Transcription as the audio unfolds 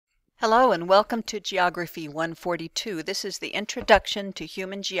Hello and welcome to Geography 142. This is the Introduction to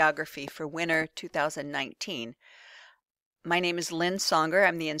Human Geography for winter 2019. My name is Lynn Songer.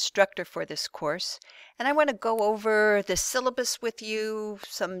 I'm the instructor for this course, and I want to go over the syllabus with you,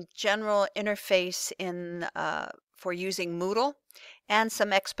 some general interface for using Moodle, and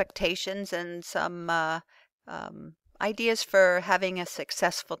some expectations and some ideas for having a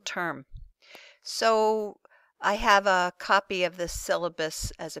successful term. So I have a copy of the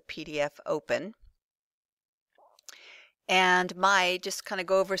syllabus as a PDF open. And just kind of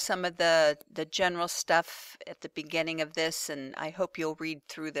go over some of the general stuff at the beginning of this, and I hope you'll read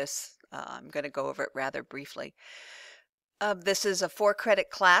through this. I'm going to go over it rather briefly. This is a 4-credit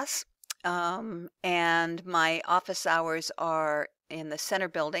class, and my office hours are in the center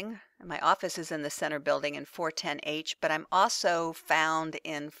building. My office is in the center building in 410H, but I'm also found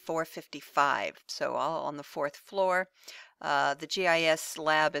in 455, so all on the 4th floor. The GIS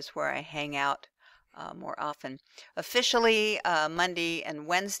lab is where I hang out more often. Officially, Monday and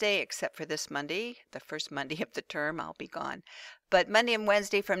Wednesday, except for this Monday, the first Monday of the term, I'll be gone. But Monday and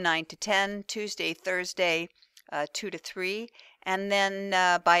Wednesday from 9 to 10, Tuesday, Thursday, 2 to 3, and then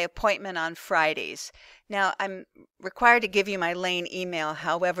by appointment on Fridays. Now, I'm required to give you my Lane email.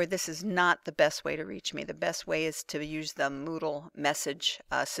 However, this is not the best way to reach me. The best way is to use the Moodle message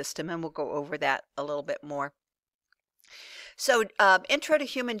system, and we'll go over that a little bit more. So, Intro to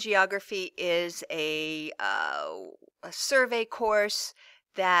Human Geography is a survey course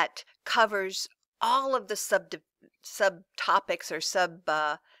that covers all of the subtopics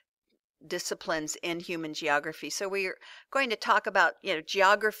or disciplines in human geography. So we're going to talk about,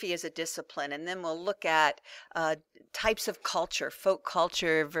 geography as a discipline, and then we'll look at types of culture, folk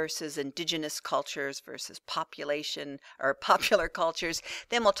culture versus indigenous cultures versus population or popular cultures.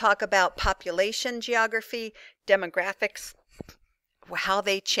 Then we'll talk about population geography, demographics, how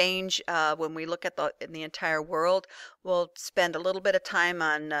they change when we look at in the entire world. We'll spend a little bit of time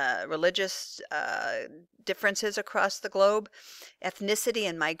on religious differences across the globe, ethnicity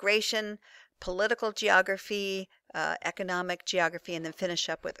and migration, political geography, economic geography, and then finish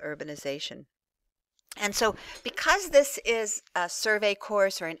up with urbanization. And so because this is a survey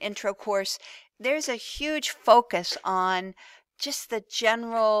course or an intro course, there's a huge focus on just the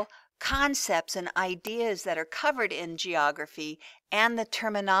general concepts and ideas that are covered in geography and the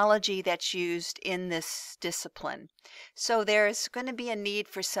terminology that's used in this discipline. So there's going to be a need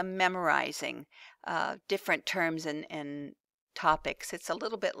for some memorizing different terms and topics. It's a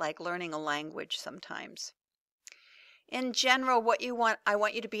little bit like learning a language sometimes. In general, I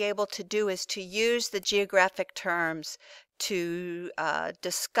want you to be able to do is to use the geographic terms to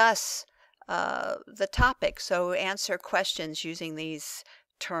discuss the topic. So answer questions using these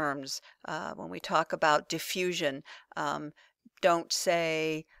terms. When we talk about diffusion, don't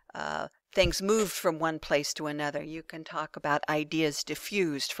say things moved from one place to another. You can talk about ideas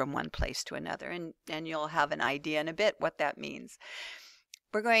diffused from one place to another, and you'll have an idea in a bit what that means.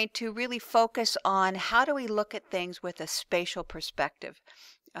 We're going to really focus on how do we look at things with a spatial perspective.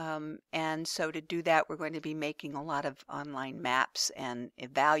 And so to do that, we're going to be making a lot of online maps and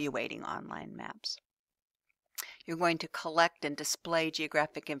evaluating online maps. You're going to collect and display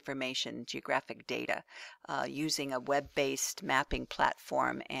geographic information, geographic data, using a web-based mapping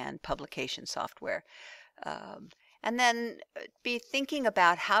platform and publication software. And then be thinking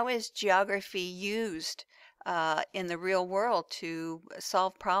about how is geography used in the real world to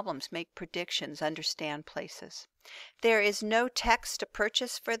solve problems, make predictions, understand places. There is no text to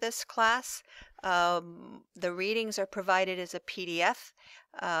purchase for this class. The readings are provided as a PDF,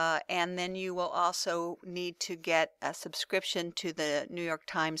 and then you will also need to get a subscription to the New York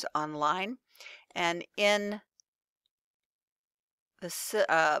Times Online. And in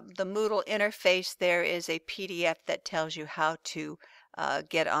the Moodle interface, there is a PDF that tells you how to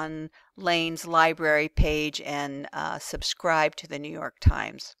get on Lane's library page and subscribe to the New York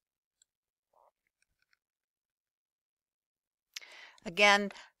Times. Again,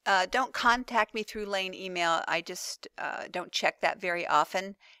 don't contact me through Lane email. I just don't check that very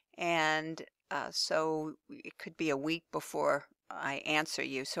often, and so it could be a week before I answer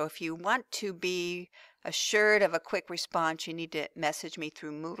you. So if you want to be assured of a quick response, you need to message me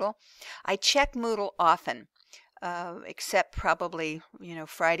through Moodle. I check Moodle often. Except probably,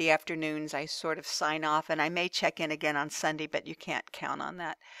 Friday afternoons, I sort of sign off, and I may check in again on Sunday, but you can't count on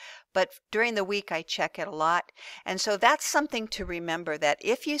that. But during the week, I check it a lot. And so that's something to remember, that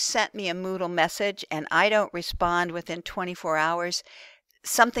if you sent me a Moodle message and I don't respond within 24 hours,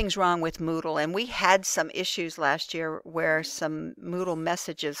 something's wrong with Moodle. And we had some issues last year where some Moodle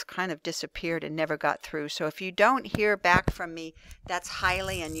messages kind of disappeared and never got through. So if you don't hear back from me, that's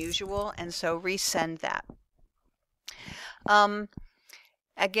highly unusual, and so resend that.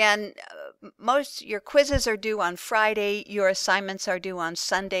 Again, most your quizzes are due on Friday, your assignments are due on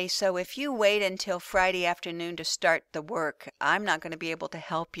Sunday, so if you wait until Friday afternoon to start the work, I'm not going to be able to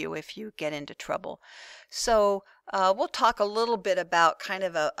help you if you get into trouble. So we'll talk a little bit about kind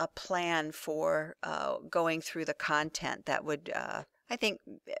of a plan for going through the content that would, I think,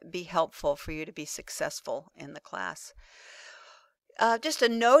 be helpful for you to be successful in the class. Just a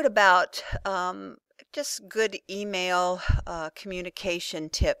note about just good email communication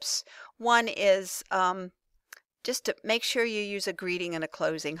tips. One is just to make sure you use a greeting and a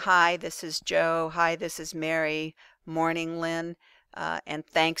closing. Hi, this is Joe. Hi, this is Mary. Morning, Lynn. And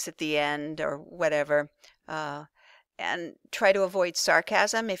thanks at the end or whatever. And try to avoid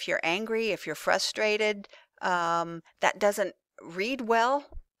sarcasm. If you're angry, if you're frustrated, that doesn't read well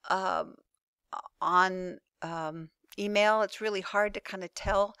on email. It's really hard to kind of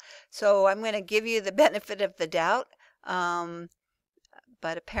tell. So I'm going to give you the benefit of the doubt.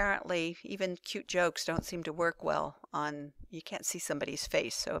 But apparently even cute jokes don't seem to work well on, you can't see somebody's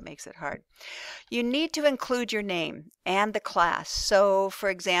face, so it makes it hard. You need to include your name and the class. So for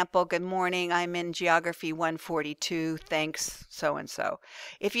example, good morning, I'm in Geography 142, thanks so-and-so.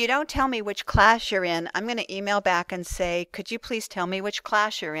 If you don't tell me which class you're in, I'm going to email back and say, could you please tell me which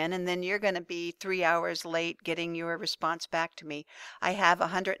class you're in? And then you're going to be 3 hours late getting your response back to me. I have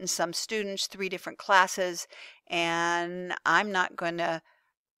 100 and some students, 3 different classes, and I'm not going to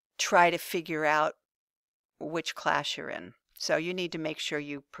try to figure out which class you're in. So you need to make sure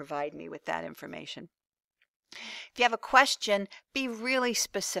you provide me with that information. If you have a question, be really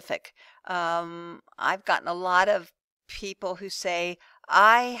specific. I've gotten a lot of people who say,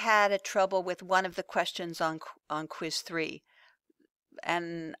 I had a trouble with one of the questions on quiz 3.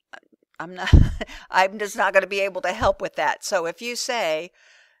 And I'm just not going to be able to help with that. So if you say,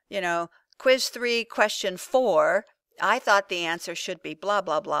 quiz 3, question 4, I thought the answer should be blah,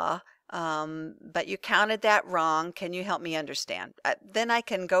 blah, blah, but you counted that wrong. Can you help me understand? Then I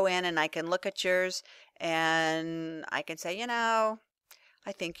can go in and I can look at yours and I can say, I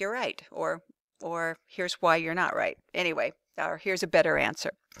think you're right, or here's why you're not right. Anyway, or here's a better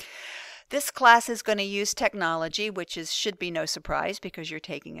answer. This class is going to use technology, which should be no surprise because you're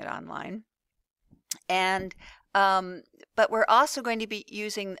taking it online. And but we're also going to be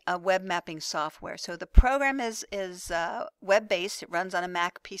using a web mapping software. So the program is web-based. It runs on a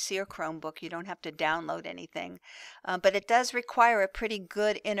Mac, PC, or Chromebook. You don't have to download anything. But it does require a pretty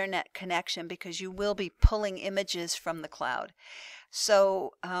good internet connection because you will be pulling images from the cloud.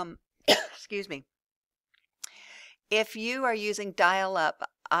 So, excuse me. If you are using dial-up,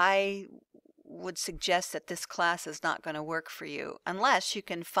 I would suggest that this class is not going to work for you unless you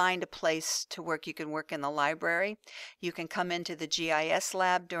can find a place to work. You can work in the library. You can come into the GIS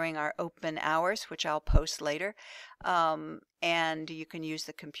lab during our open hours, which I'll post later, and you can use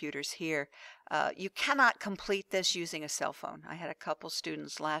the computers here. You cannot complete this using a cell phone. I had a couple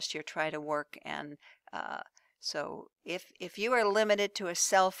students last year try to work, and so if you are limited to a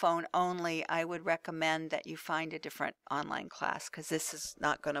cell phone only, I would recommend that you find a different online class because this is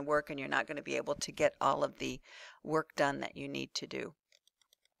not going to work and you're not going to be able to get all of the work done that you need to do.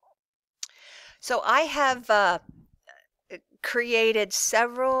 So I have created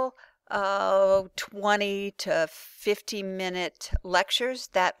several 20 to 50-minute lectures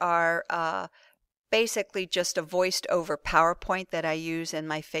that are basically just a voiced over PowerPoint that I use in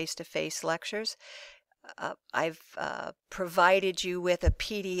my face-to-face lectures. I've provided you with a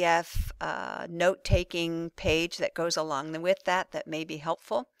PDF note-taking page that goes along with that may be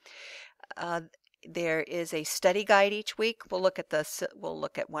helpful. There is a study guide each week. We'll look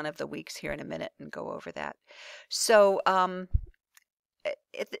at one of the weeks here in a minute and go over that. So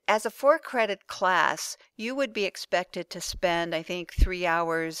as a 4-credit class, you would be expected to spend, I think, 3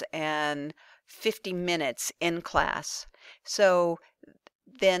 hours and 50 minutes in class. So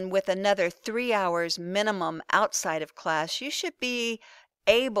then with another 3 hours minimum outside of class, you should be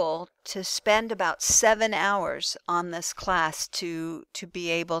able to spend about 7 hours on this class to be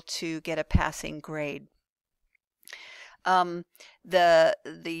able to get a passing grade.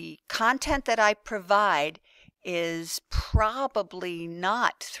 The content that I provide is probably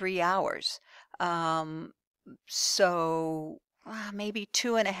not 3 hours. So maybe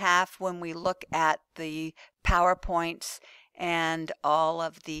 2.5 when we look at the PowerPoints and all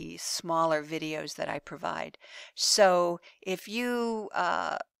of the smaller videos that I provide. So if you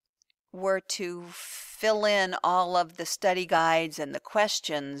were to fill in all of the study guides and the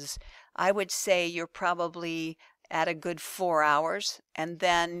questions, I would say you're probably at a good 4 hours, and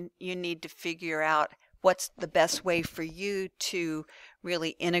then you need to figure out what's the best way for you to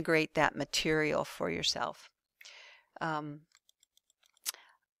really integrate that material for yourself.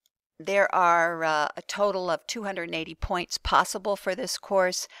 There are a total of 280 points possible for this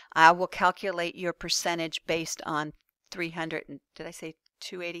course. I will calculate your percentage based on 300, did I say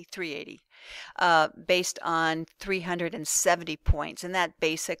 280? 380. Based on 370 points, and that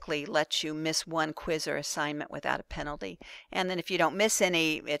basically lets you miss one quiz or assignment without a penalty. And then if you don't miss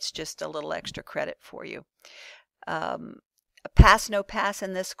any, it's just a little extra credit for you. A pass, no pass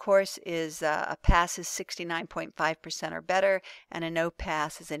in this course is a pass is 69.5% or better, and a no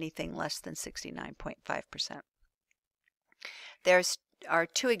pass is anything less than 69.5%. There are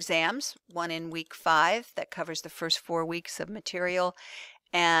 2 exams, one in week 5 that covers the first 4 weeks of material,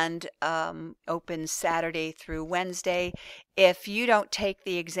 and opens Saturday through Wednesday. If you don't take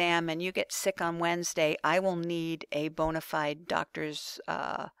the exam and you get sick on Wednesday, I will need a bona fide doctor's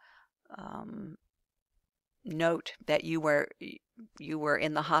note that you were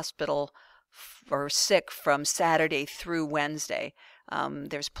in the hospital or sick from Saturday through Wednesday.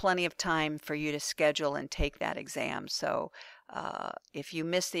 There's plenty of time for you to schedule and take that exam. So if you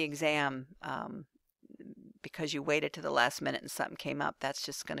miss the exam because you waited to the last minute and something came up, that's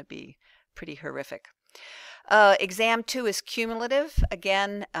just going to be pretty horrific. Exam 2 is cumulative.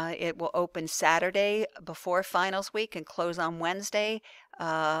 Again, it will open Saturday before finals week and close on Wednesday.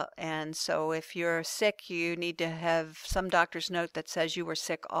 And so if you're sick, you need to have some doctor's note that says you were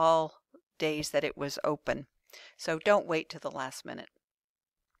sick all days that it was open. So don't wait to the last minute.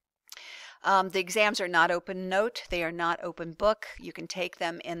 The exams are not open note. They are not open book. You can take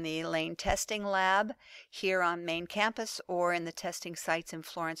them in the Lane Testing Lab here on main campus or in the testing sites in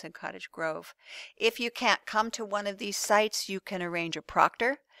Florence and Cottage Grove. If you can't come to one of these sites, you can arrange a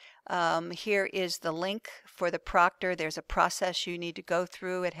proctor. Here is the link for the proctor. There's a process you need to go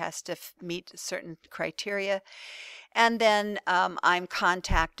through. It has to meet certain criteria. And then I'm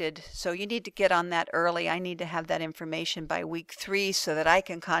contacted, so you need to get on that early. I need to have that information by week 3 so that I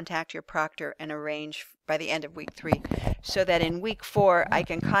can contact your proctor and arrange by the end of week 3, so that in week 4 I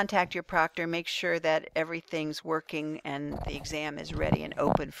can contact your proctor, make sure that everything's working and the exam is ready and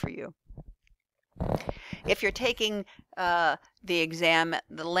open for you. If you're taking the exam at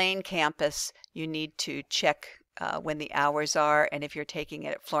the Lane campus, you need to check when the hours are, and if you're taking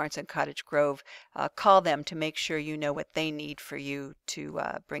it at Florence and Cottage Grove, call them to make sure you know what they need for you to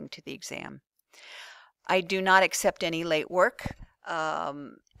bring to the exam. I do not accept any late work,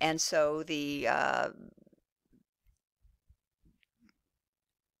 and so the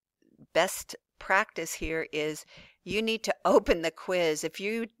best practice here is you need to open the quiz. If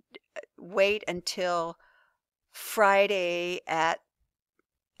you wait until Friday at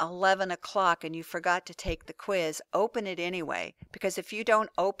 11 o'clock and you forgot to take the quiz, open it anyway, because if you don't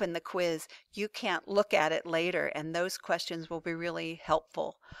open the quiz, you can't look at it later, and those questions will be really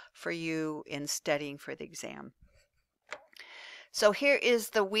helpful for you in studying for the exam. So here is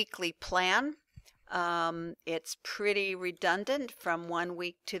the weekly plan. It's pretty redundant from one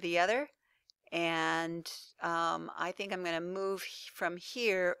week to the other, and I think I'm going to move from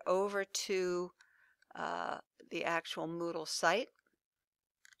here over to the actual Moodle site.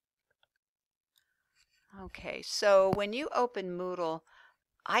 Okay, so when you open Moodle,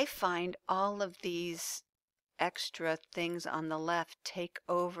 I find all of these extra things on the left take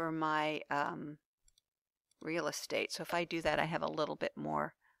over my real estate. So if I do that, I have a little bit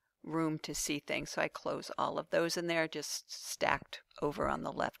more room to see things. So I close all of those, and they're just stacked over on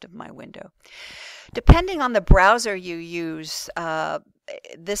the left of my window. Depending on the browser you use,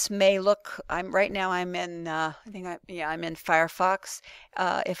 this may look, right now I'm in, I'm in Firefox.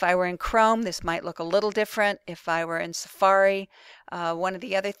 If I were in Chrome, this might look a little different. If I were in Safari, one of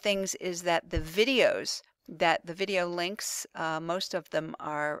the other things is that the video links, most of them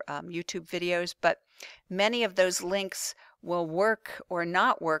are YouTube videos, but many of those links will work or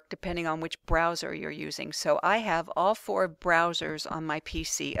not work depending on which browser you're using. So I have all 4 browsers on my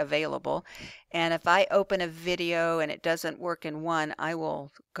PC available, and if I open a video and it doesn't work in one, I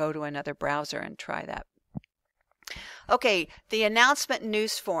will go to another browser and try that. Okay, the announcement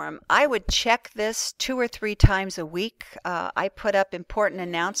news forum. I would check this 2 or 3 times a week. I put up important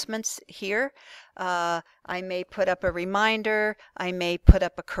announcements here. I may put up a reminder. I may put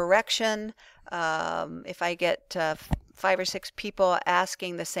up a correction. If I get 5 or 6 people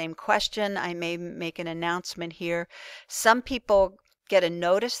asking the same question, I may make an announcement here. Some people get a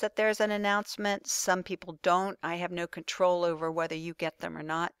notice that there's an announcement. Some people don't. I have no control over whether you get them or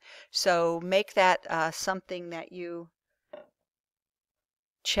not. So make that something that you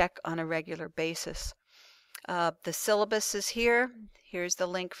check on a regular basis. The syllabus is here. Here's the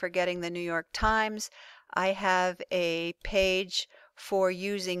link for getting the New York Times. I have a page for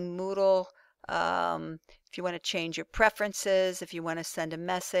using Moodle. If you want to change your preferences, if you want to send a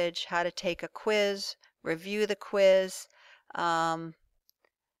message, how to take a quiz, review the quiz.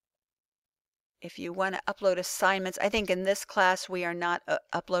 If you want to upload assignments, I think in this class we are not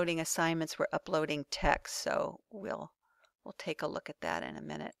uploading assignments, we're uploading text. So we'll take a look at that in a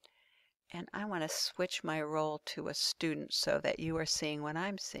minute. And I want to switch my role to a student so that you are seeing what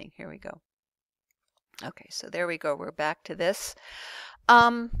I'm seeing. Here we go. Okay, so there we go. We're back to this.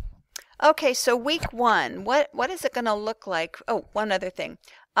 Okay, so week 1, what is it going to look like? Oh, one other thing.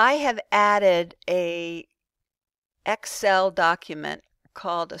 I have added a Excel document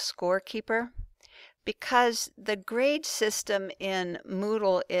called a scorekeeper because the grade system in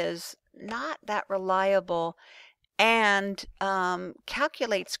Moodle is not that reliable and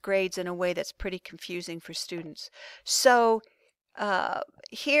calculates grades in a way that's pretty confusing for students. So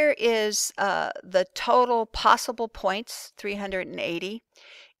here is the total possible points, 380.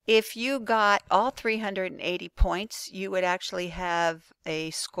 If you got all 380 points, you would actually have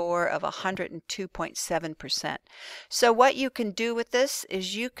a score of 102.7%. So what you can do with this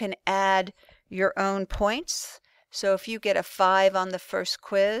is you can add your own points. So if you get a 5 on the first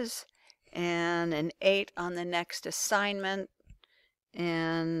quiz and an 8 on the next assignment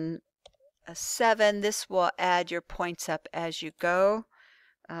and a 7, this will add your points up as you go.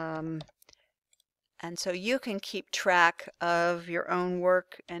 And so you can keep track of your own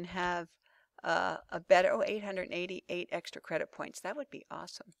work and have a better, 888 extra credit points. That would be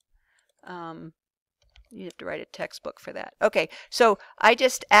awesome. You have to write a textbook for that. Okay, so I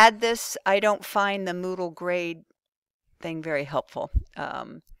just add this. I don't find the Moodle grade thing very helpful.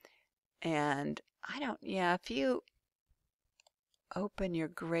 And I don't, yeah, if you open your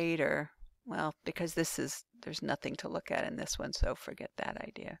grader, well, because there's nothing to look at in this one, so forget that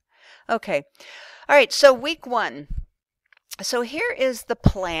idea. Okay, all right, so week 1. So here is the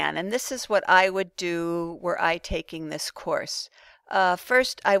plan, and this is what I would do were I taking this course.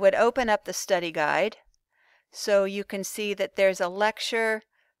 First, I would open up the study guide, so you can see that there's a lecture.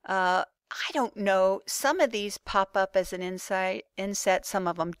 I don't know, some of these pop up as an inset, some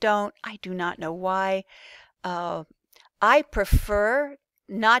of them don't. I do not know why. I prefer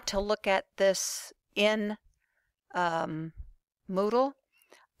not to look at this in Moodle.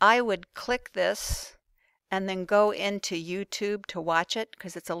 I would click this and then go into YouTube to watch it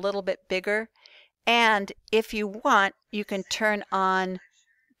because it's a little bit bigger. And if you want, you can turn on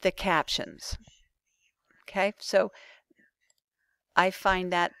the captions. Okay, so I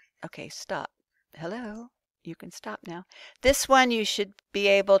find that, okay, stop. Hello, you can stop now. This one you should be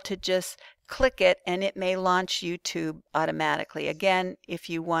able to just click it and it may launch YouTube automatically. Again, if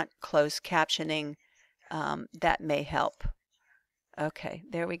you want closed captioning, that may help. Okay,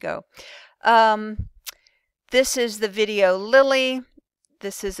 there we go. This is the video Lily.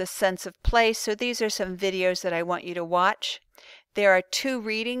 This is a sense of place. So these are some videos that I want you to watch. There are 2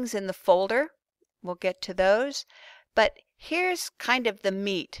 readings in the folder. We'll get to those. But here's kind of the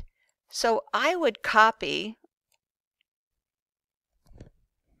meat. So I would copy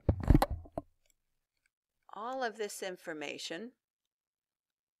all of this information.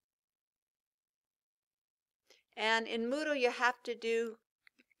 And in Moodle, you have to do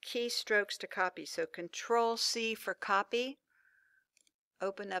keystrokes to copy. So Control-C for copy.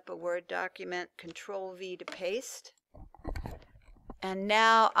 Open up a Word document, Control-V to paste. And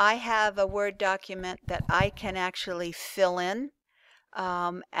now I have a Word document that I can actually fill in.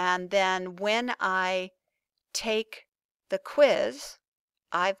 And then when I take the quiz,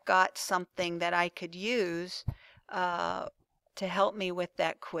 I've got something that I could use to help me with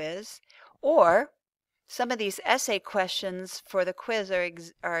that quiz. Or some of these essay questions for the quiz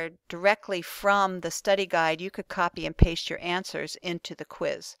are directly from the study guide. You could copy and paste your answers into the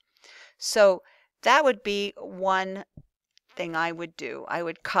quiz. So that would be one thing I would do. I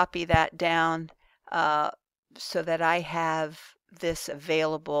would copy that down so that I have this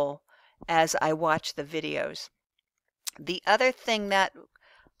available as I watch the videos. The other thing that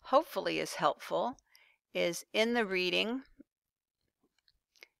hopefully is helpful is in the reading,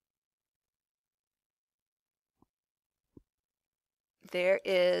 there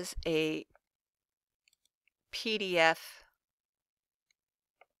is a PDF.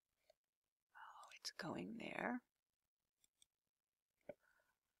 Oh, it's going there.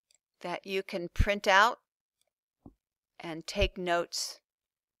 That you can print out and take notes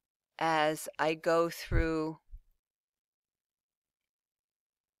as I go through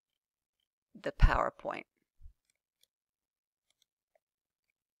the PowerPoint.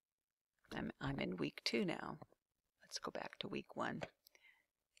 I'm in week 2 now. Let's go back to week 1.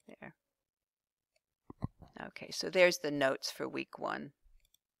 There. Okay, so there's the notes for week 1.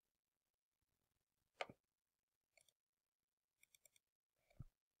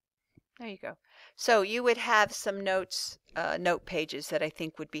 There you go. So you would have some notes, note pages that I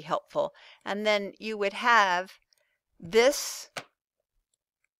think would be helpful. And then you would have this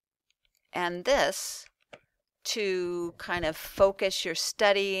and this to kind of focus your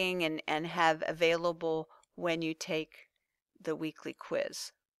studying and have available when you take the weekly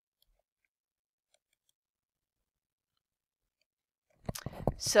quiz.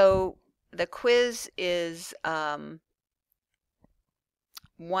 So the quiz is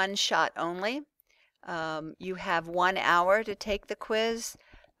one shot only. You have 1 hour to take the quiz.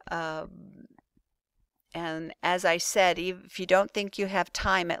 And as I said, if you don't think you have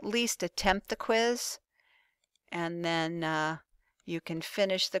time, at least attempt the quiz. And then you can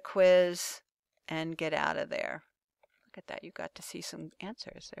finish the quiz and get out of there. Look at that. You got to see some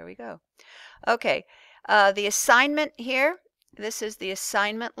answers. There we go. Okay. The assignment here. This is the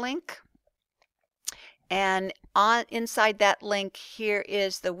assignment link. And inside that link, here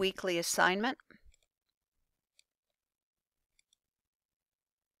is the weekly assignment.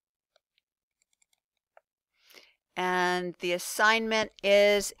 And the assignment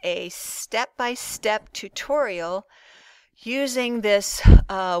is a step-by-step tutorial using this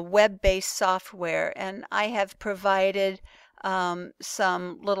web-based software. And I have provided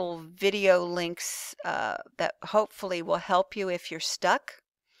some little video links that hopefully will help you if you're stuck.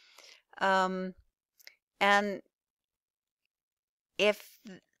 And if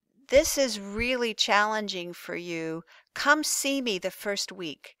this is really challenging for you, come see me the first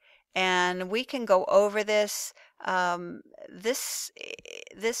week and we can go over this. This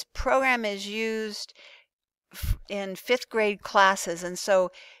program is used in 5th grade classes, and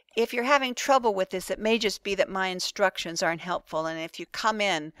so if you're having trouble with this, it may just be that my instructions aren't helpful. And if you come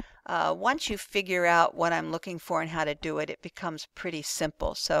in, once you figure out what I'm looking for and how to do it, it becomes pretty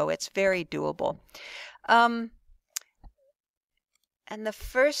simple. So it's very doable. And the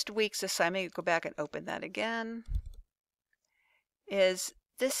first week's assignment, you go back and open that again,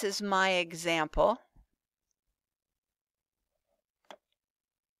 this is my example.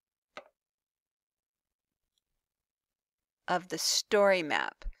 Of the story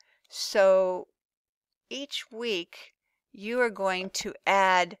map. So each week you are going to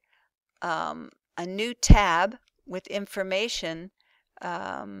add a new tab with information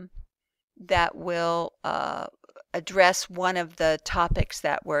that will address one of the topics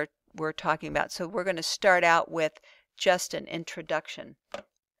that we're talking about. So we're going to start out with just an introduction.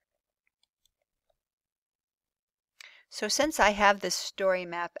 So since I have this story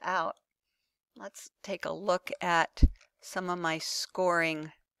map out, let's take a look at some of my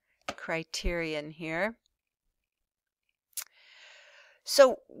scoring criterion here.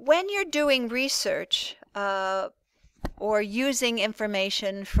 So when you're doing research or using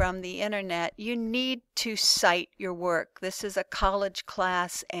information from the internet, you need to cite your work. This is a college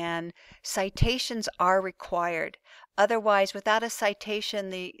class and citations are required. Otherwise, without a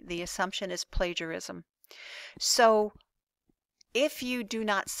citation, the assumption is plagiarism. So if you do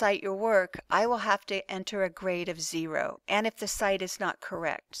not cite your work, I will have to enter a grade of 0, and if the cite is not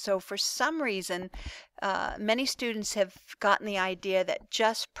correct. So for some reason, many students have gotten the idea that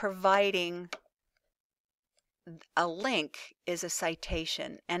just providing a link is a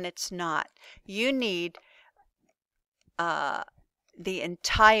citation, and it's not. You need the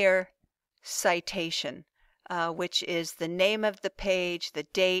entire citation, which is the name of the page, the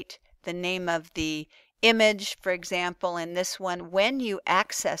date, the name of the image, for example, in this one, when you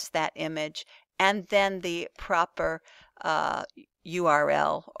access that image, and then the proper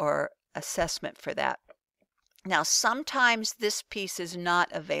URL or assessment for that. Now, sometimes this piece is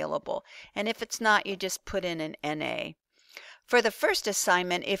not available, and if it's not, you just put in an NA. For the first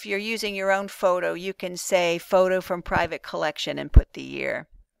assignment, if you're using your own photo, you can say photo from private collection and put the year.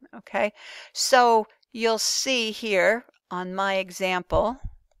 Okay, so you'll see here on my example,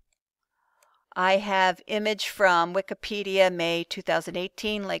 I have image from Wikipedia, May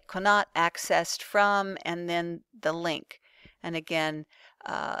 2018, Lake Connaught, accessed from, and then the link. And again,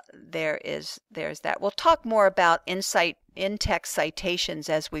 there's that. We'll talk more about in-text citations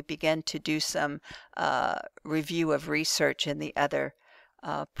as we begin to do some review of research in the other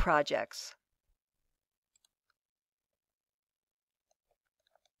projects.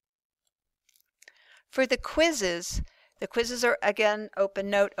 For the quizzes, The quizzes are, again, open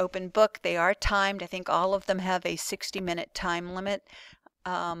note, open book. They are timed. I think all of them have a 60-minute time limit.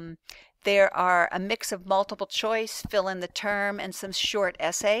 There are a mix of multiple choice, fill in the term, and some short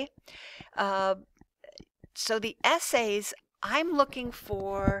essay. So the essays, I'm looking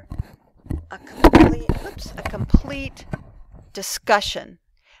for a complete discussion.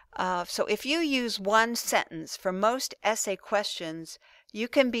 So if you use one sentence for most essay questions, you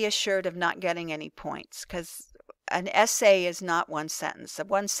can be assured of not getting any points, because an essay is not one sentence.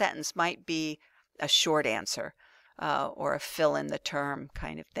 One sentence might be a short answer or a fill in the term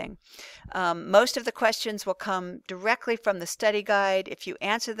kind of thing. Most of the questions will come directly from the study guide. If you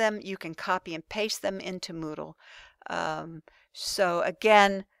answer them, you can copy and paste them into Moodle. So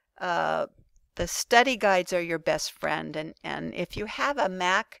again, the study guides are your best friend, and if you have a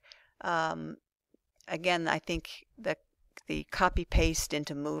Mac, again, I think the copy paste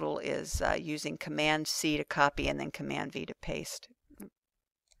into Moodle is using Command C to copy and then Command V to paste.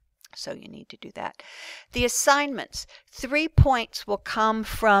 So you need to do that. The assignments, 3 points will come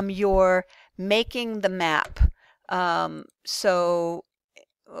from your making the map. Where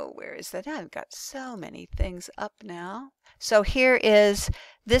is that? I've got so many things up now. So here is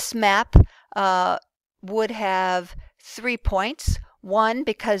this map would have 3 points. 1,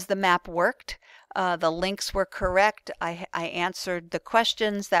 because the map worked. The links were correct. I answered the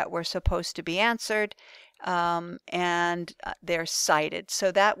questions that were supposed to be answered, and they're cited.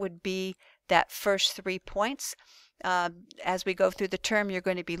 So that would be that first 3 points. As we go through the term, you're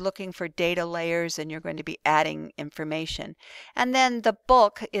going to be looking for data layers and you're going to be adding information. And then the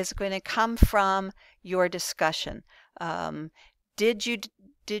book is going to come from your discussion. Did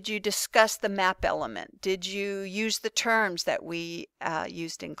you discuss the map element? Did you use the terms that we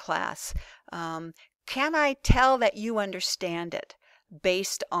used in class? Can I tell that you understand it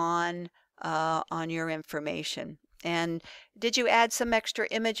based on your information? And did you add some extra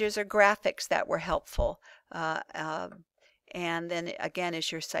images or graphics that were helpful? And then again,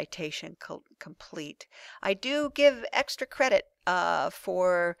 is your citation complete? I do give extra credit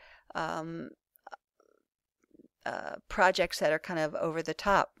for projects that are kind of over the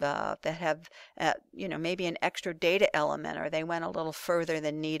top, that have, maybe an extra data element, or they went a little further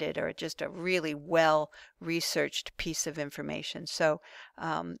than needed, or just a really well researched piece of information. So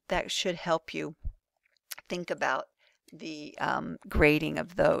that should help you think about the grading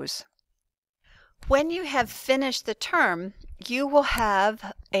of those. When you have finished the term, you will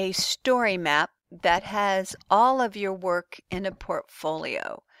have a story map that has all of your work in a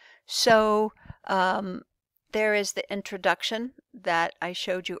portfolio. So there is the introduction that I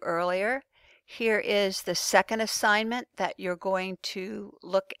showed you earlier. Here is the second assignment that you're going to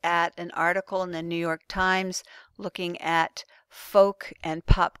look at an article in the New York Times looking at folk and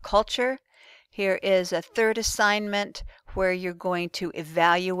pop culture. Here is a third assignment where you're going to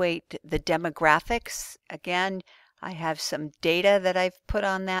evaluate the demographics. Again, I have some data that I've put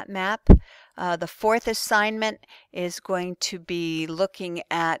on that map. The fourth assignment is going to be looking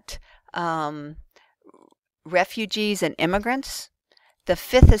at refugees and immigrants. The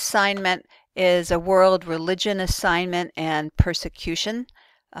fifth assignment is a world religion assignment and persecution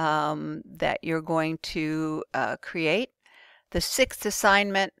that you're going to create. The sixth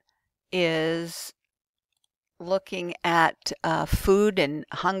assignment is looking at food and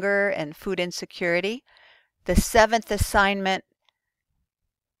hunger and food insecurity. The seventh assignment,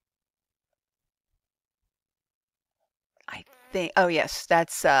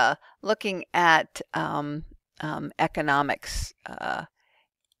 that's looking at economics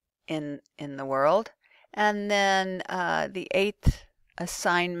in the world. And then the eighth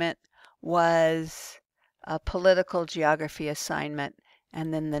assignment was a political geography assignment.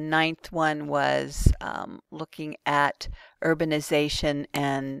 And then the ninth one was looking at urbanization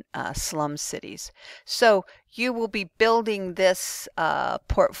and slum cities. So you will be building this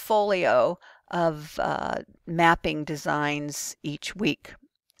portfolio of mapping designs each week.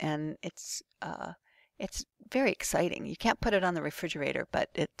 And it's very exciting. You can't put it on the refrigerator, but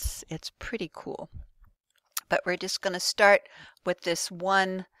it's pretty cool. But we're just going to start with this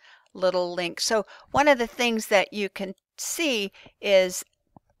one little link. So one of the things that you can see is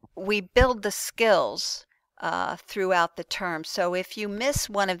we build the skills throughout the term. So if you miss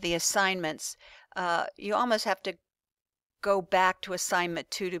one of the assignments, you almost have to go back to assignment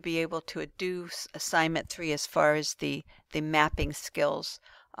 2 to be able to do assignment 3 as far as the mapping skills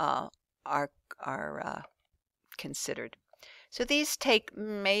are considered. So these take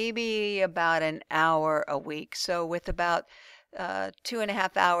maybe about an hour a week. So with about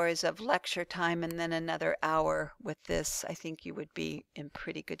 2.5 hours of lecture time and then another hour with this, I think you would be in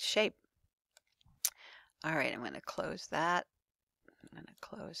pretty good shape. All right, I'm going to close that. I'm going to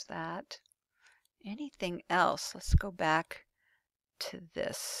close that. Anything else? Let's go back to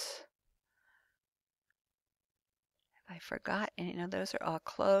this. I forgot, and you know, those are all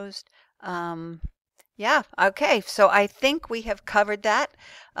closed. Yeah, okay, so I think we have covered that.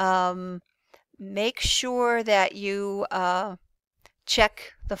 Make sure that you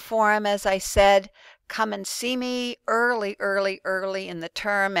check the forum, as I said. Come and see me early in the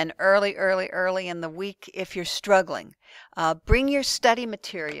term and early in the week if you're struggling. Bring your study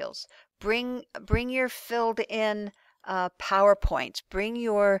materials. Bring your filled in PowerPoints. Bring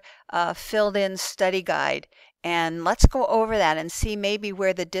your filled in study guide. And let's go over that and see maybe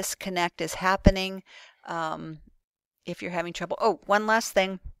where the disconnect is happening if you're having trouble. Oh, one last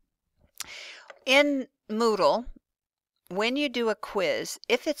thing. In Moodle, when you do a quiz,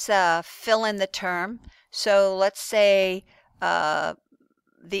 if it's a fill in the term, so let's say the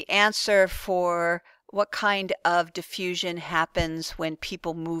answer for what kind of diffusion happens when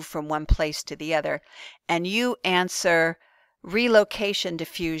people move from one place to the other, and you answer relocation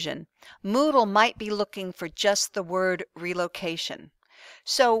diffusion, Moodle might be looking for just the word relocation.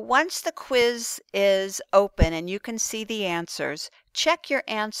 So once the quiz is open and you can see the answers, check your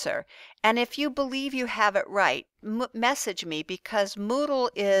answer. And if you believe you have it right, message me, because Moodle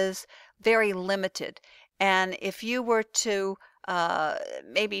is very limited. And if you were to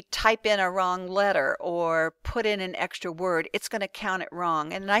maybe type in a wrong letter or put in an extra word, it's going to count it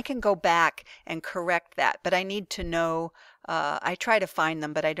wrong. And I can go back and correct that, but I need to know. I try to find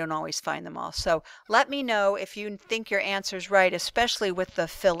them, but I don't always find them all. So let me know if you think your answer's right, especially with the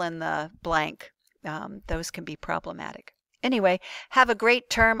fill in the blank. Those can be problematic. Anyway, have a great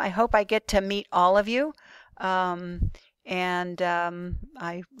term. I hope I get to meet all of you. And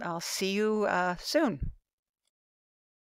I'll see you soon.